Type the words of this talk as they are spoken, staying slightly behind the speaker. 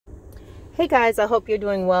Hey guys, I hope you're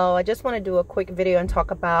doing well. I just want to do a quick video and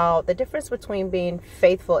talk about the difference between being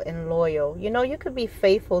faithful and loyal. You know, you could be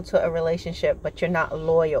faithful to a relationship, but you're not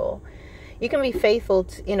loyal. You can be faithful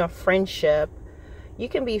in a friendship. You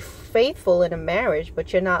can be faithful in a marriage,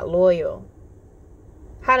 but you're not loyal.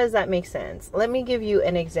 How does that make sense? Let me give you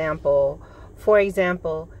an example. For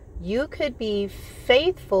example, you could be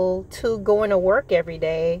faithful to going to work every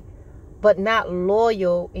day, but not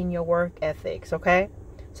loyal in your work ethics, okay?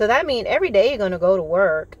 So that means every day you're going to go to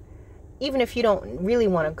work, even if you don't really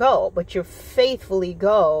want to go, but you faithfully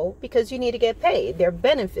go because you need to get paid. There are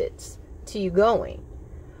benefits to you going.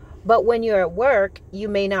 But when you're at work, you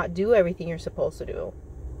may not do everything you're supposed to do.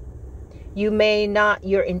 You may not,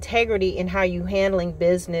 your integrity in how you're handling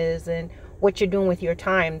business and what you're doing with your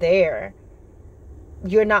time there,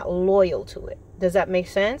 you're not loyal to it. Does that make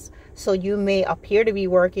sense? So you may appear to be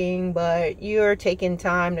working, but you're taking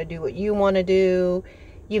time to do what you want to do.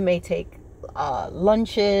 You may take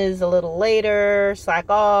lunches a little later, slack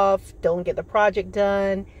off, don't get the project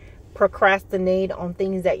done, procrastinate on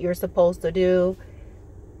things that you're supposed to do,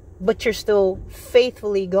 but you're still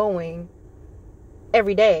faithfully going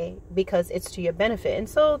every day because it's to your benefit. And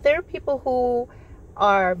so there are people who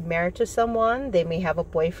are married to someone. They may have a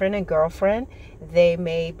boyfriend and girlfriend. They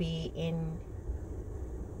may be in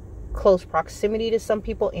close proximity to some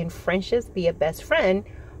people in friendships, be a best friend,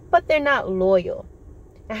 but they're not loyal.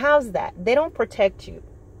 And how's that? They don't protect you.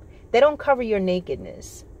 They don't cover your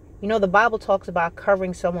nakedness. You know, the Bible talks about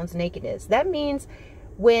covering someone's nakedness. That means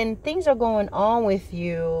when things are going on with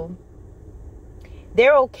you,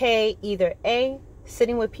 they're okay either A,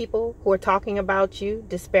 sitting with people who are talking about you,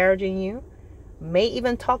 disparaging you, may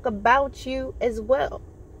even talk about you as well.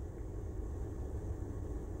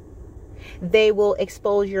 They will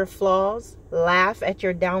expose your flaws, laugh at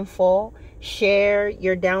your downfall, share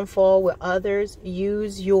your downfall with others,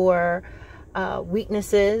 use your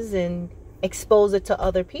weaknesses and expose it to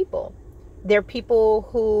other people. There are people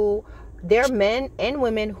who, there are men and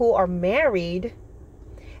women who are married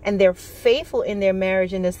and they're faithful in their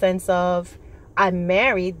marriage in the sense of, I'm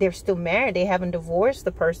married, they're still married, they haven't divorced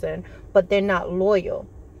the person, but they're not loyal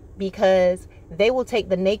because they will take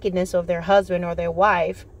the nakedness of their husband or their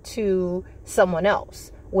wife to someone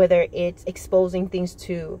else, whether it's exposing things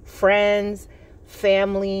to friends,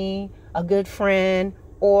 family, a good friend,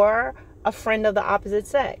 or a friend of the opposite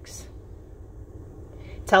sex.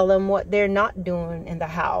 Tell them what they're not doing in the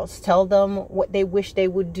house. Tell them what they wish they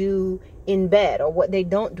would do in bed or what they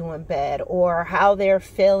don't do in bed or how they're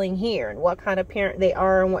failing here and what kind of parent they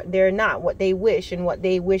are and what they're not, what they wish and what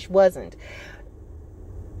they wish wasn't.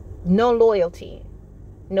 No loyalty,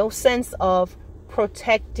 no sense of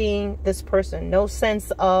protecting this person, no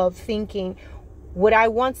sense of thinking, would I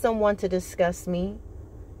want someone to discuss me?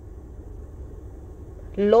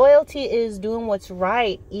 Loyalty is doing what's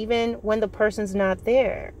right even when the person's not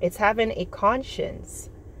there. It's having a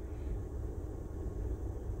conscience.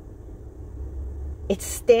 It's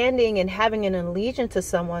standing and having an allegiance to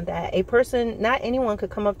someone that a person, not anyone could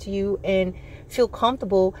come up to you and feel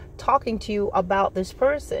comfortable talking to you about this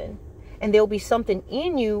person. And there'll be something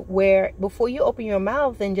in you where before you open your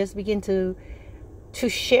mouth and just begin to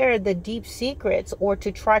share the deep secrets or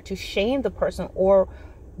to try to shame the person, or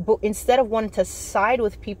instead of wanting to side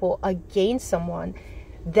with people against someone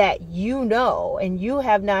that you know and you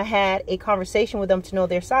have not had a conversation with them to know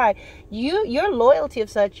their side, your loyalty of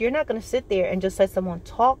such, you're not going to sit there and just let someone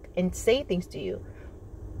talk and say things to you.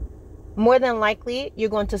 More than likely, you're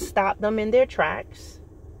going to stop them in their tracks.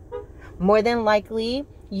 More than likely,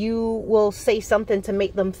 you will say something to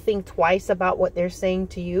make them think twice about what they're saying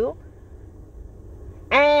to you.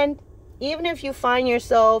 And even if you find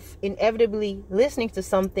yourself inevitably listening to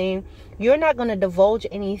something, you're not going to divulge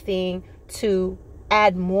anything to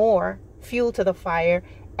add more fuel to the fire.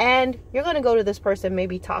 And you're going to go to this person,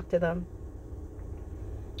 maybe talk to them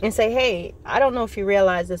and say, hey, I don't know if you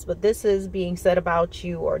realize this, but this is being said about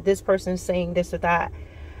you, or this person's saying this or that.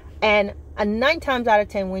 And 9 times out of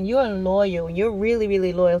 10, when you're loyal, you're really,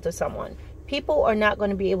 really loyal to someone, people are not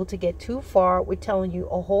going to be able to get too far with telling you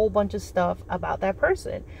a whole bunch of stuff about that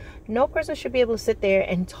person. No person should be able to sit there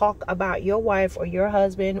and talk about your wife or your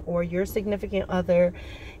husband or your significant other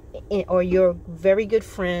or your very good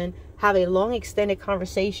friend, have a long extended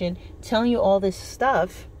conversation telling you all this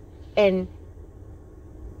stuff, and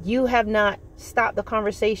you have not stopped the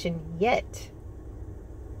conversation yet.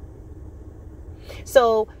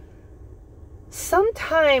 So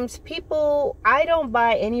sometimes people, I don't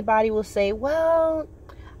buy anybody will say, well,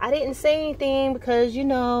 I didn't say anything because, you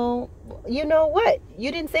know what?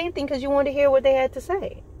 You didn't say anything because you wanted to hear what they had to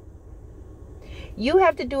say. You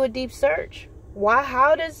have to do a deep search.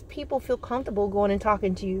 How does people feel comfortable going and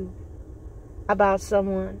talking to you about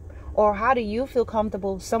someone? Or how do you feel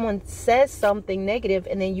comfortable someone says something negative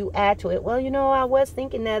and then you add to it? Well, I was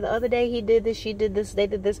thinking that the other day he did this, she did this, they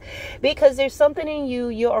did this. Because there's something in you,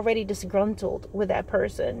 you're already disgruntled with that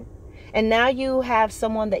person. And now you have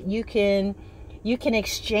someone that you can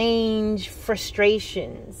exchange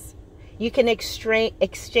frustrations. You can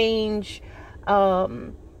exchange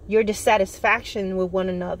your dissatisfaction with one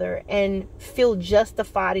another and feel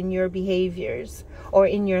justified in your behaviors or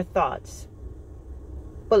in your thoughts.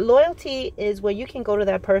 But loyalty is where you can go to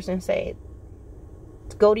that person and say,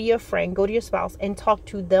 go to your friend, go to your spouse and talk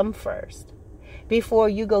to them first before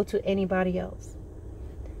you go to anybody else.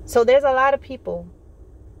 So there's a lot of people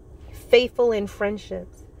faithful in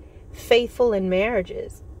friendships, faithful in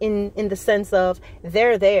marriages, in the sense of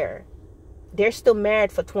they're still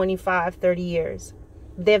married for 25, 30 years.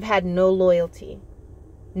 They've had no loyalty,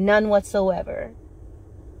 none whatsoever.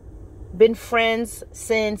 Been friends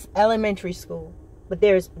since elementary school, but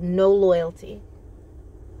there's no loyalty.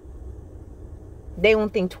 They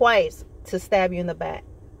won't think twice to stab you in the back.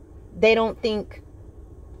 They don't think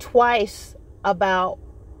twice about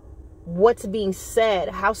what's being said,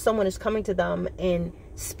 how someone is coming to them and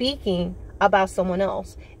speaking about someone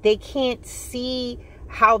else. They can't see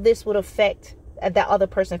how this would affect that other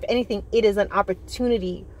person. If anything, it is an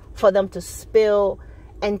opportunity for them to spill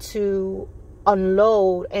and to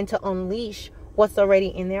unload and to unleash what's already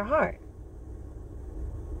in their heart.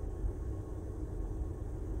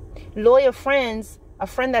 Loyal friends, a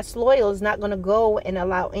friend that's loyal is not going to go and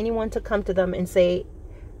allow anyone to come to them and say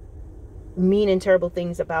mean and terrible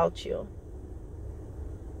things about you.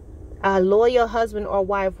 A loyal husband or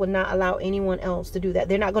wife would not allow anyone else to do that.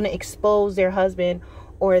 They're not going to expose their husband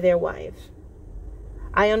or their wife.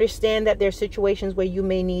 I understand that there are situations where you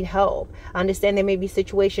may need help. I understand there may be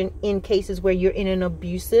situations in cases where you're in an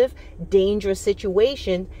abusive, dangerous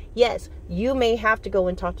situation. Yes, you may have to go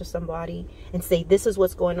and talk to somebody and say, this is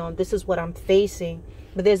what's going on. This is what I'm facing.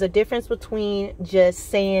 But there's a difference between just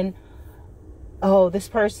saying, oh, this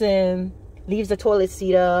person leaves the toilet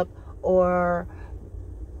seat up, or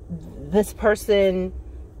this person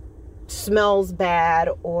smells bad,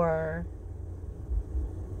 or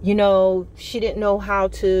she didn't know how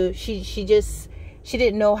to, she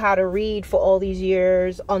didn't know how to read for all these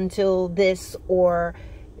years until this, or,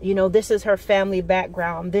 this is her family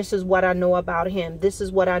background. This is what I know about him. This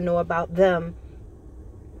is what I know about them.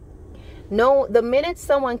 No, the minute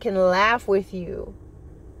someone can laugh with you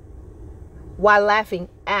while laughing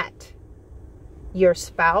at your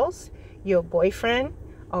spouse, your boyfriend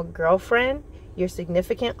or girlfriend, your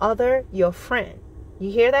significant other, your friend. You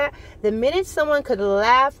hear that? The minute someone could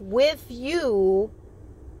laugh with you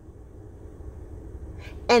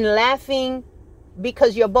and laughing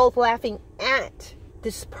because you're both laughing at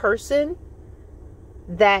this person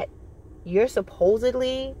that you're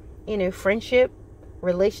supposedly in a friendship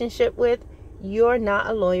relationship with, you're not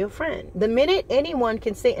a loyal friend. The minute anyone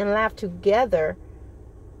can sit and laugh together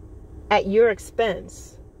at your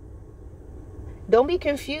expense, don't be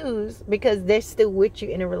confused, because they're still with you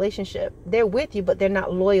in a relationship. They're with you, but they're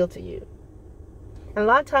not loyal to you. And a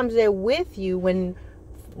lot of times they're with you when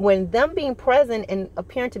them being present and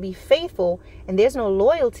appearing to be faithful and there's no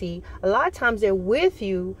loyalty. A lot of times they're with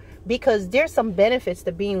you because there's some benefits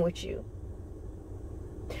to being with you.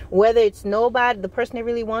 Whether it's nobody, the person they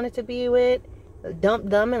really wanted to be with, dumped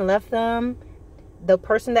them and left them. The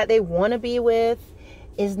person that they want to be with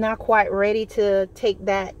is not quite ready to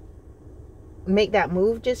make that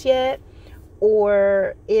move just yet,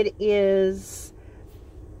 or it is,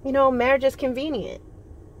 marriage is convenient,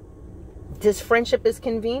 this friendship is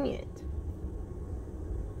convenient.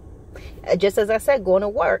 Just as I said, going to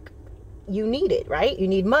work, you need it, right? You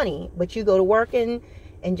need money, but you go to work and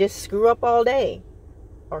just screw up all day,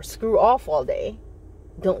 or screw off all day.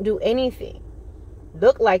 Don't do anything.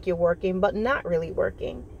 Look like you're working, but not really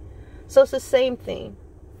working. So it's the same thing.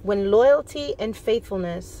 When loyalty and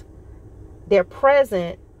faithfulness, they're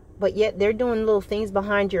present, but yet they're doing little things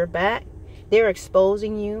behind your back. They're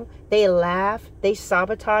exposing you. They laugh. They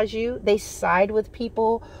sabotage you. They side with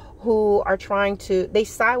people who are they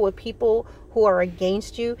side with people who are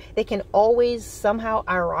against you. They can always somehow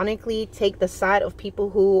ironically take the side of people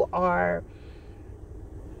who are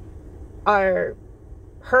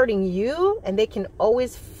hurting you, and they can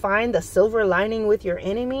always find the silver lining with your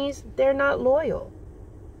enemies. They're not loyal.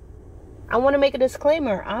 I want to make a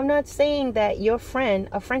disclaimer. I'm not saying that a friend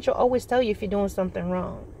should always tell you if you're doing something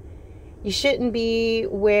wrong. It shouldn't be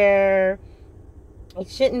a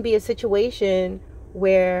situation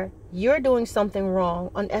where you're doing something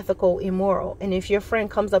wrong, unethical, immoral. And if your friend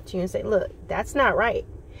comes up to you and say, look, that's not right,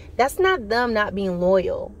 that's not them not being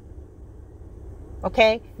loyal.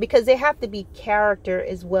 Okay? Because they have to be character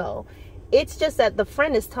as well. It's just that the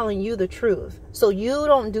friend is telling you the truth. So you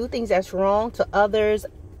don't do things that's wrong to others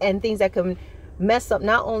and things that can mess up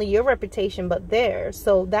not only your reputation but theirs.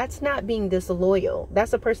 So that's not being disloyal.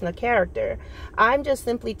 That's a person of character. I'm just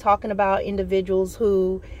simply talking about individuals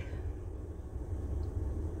who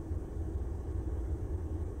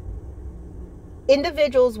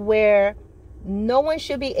where no one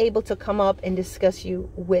should be able to come up and discuss you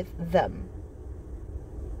with them.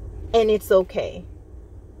 And it's okay.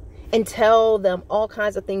 And tell them all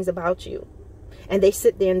kinds of things about you. And they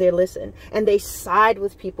sit there and they listen. And they side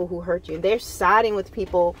with people who hurt you. They're siding with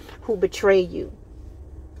people who betray you.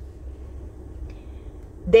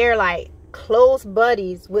 They're like close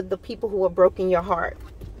buddies with the people who have broken your heart.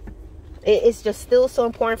 It's just still so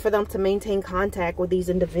important for them to maintain contact with these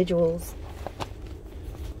individuals.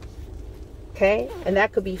 Okay? And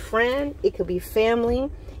that could be friend. It could be family.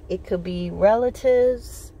 It could be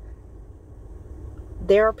relatives.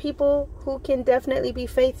 There are people who can definitely be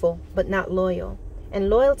faithful, but not loyal. And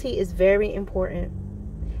loyalty is very important.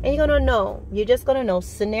 And you're going to know. You're just going to know.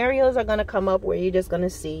 Scenarios are going to come up where you're just going to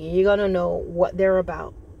see. You're going to know what they're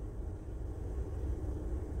about.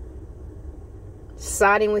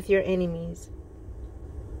 Siding with your enemies.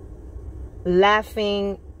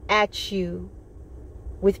 Laughing at you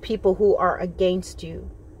with people who are against you.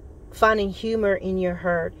 Finding humor in your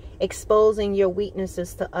hurt. Exposing your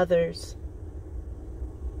weaknesses to others.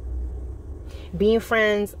 Being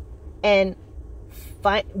friends and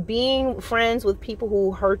being friends with people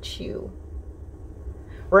who hurt you.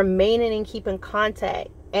 Remaining and keeping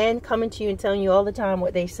contact and coming to you and telling you all the time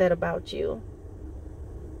what they said about you.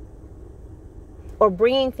 Or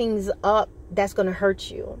bringing things up that's going to hurt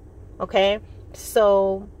you. Okay?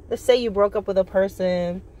 So, let's say you broke up with a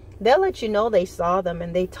person. They'll let you know they saw them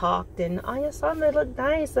and they talked. And, oh, yeah, I saw them. They looked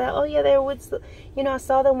nice. Oh, yeah, they were with, you know, I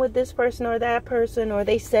saw them with this person or that person. Or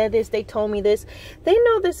they said this. They told me this. They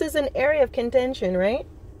know this is an area of contention, right?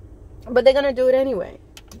 But they're going to do it anyway.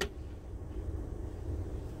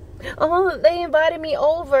 Oh, they invited me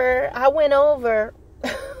over. I went over.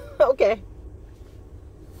 Okay.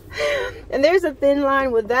 And there's a thin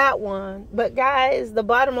line with that one. But, guys, the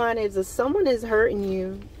bottom line is if someone is hurting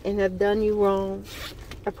you and have done you wrong,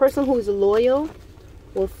 a person who's loyal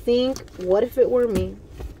will think, what if it were me?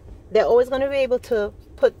 They're always going to be able to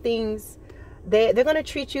put things, they're going to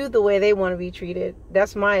treat you the way they want to be treated.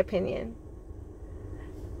 That's my opinion.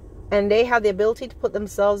 And they have the ability to put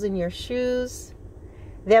themselves in your shoes.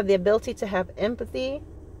 They have the ability to have empathy.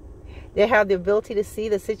 They have the ability to see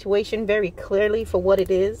the situation very clearly for what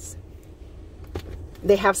it is.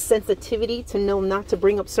 They have sensitivity to know not to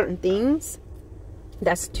bring up certain things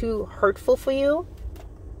that's too hurtful for you.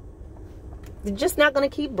 They're just not going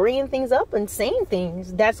to keep bringing things up and saying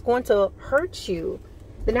things that's going to hurt you.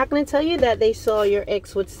 They're not going to tell you that they saw your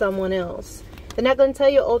ex with someone else. They're not going to tell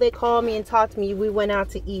you, oh, they called me and talked to me. We went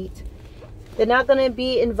out to eat. They're not going to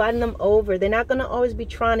be inviting them over. They're not going to always be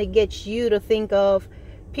trying to get you to think of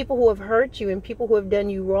people who have hurt you and people who have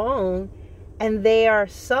done you wrong. And they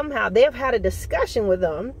have had a discussion with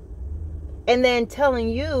them. And then telling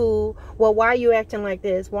you, well, why are you acting like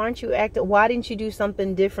this? Why didn't you do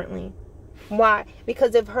something differently? Why?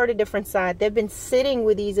 Because they've heard a different side. They've been sitting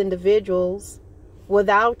with these individuals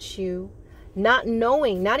without you, not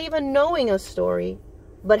even knowing a story,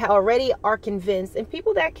 but already are convinced. And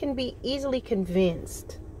people that can be easily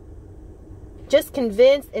convinced, just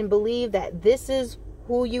convinced and believe that this is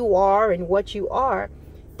who you are and what you are,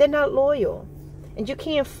 they're not loyal. And you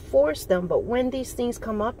can't force them. But when these things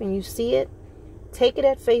come up and you see it, take it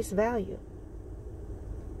at face value.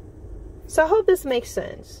 So I hope this makes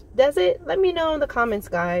sense. Does it? Let me know in the comments,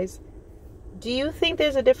 guys. Do you think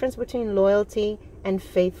there's a difference between loyalty and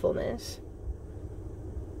faithfulness?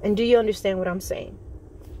 And do you understand what I'm saying?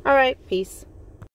 All right, peace.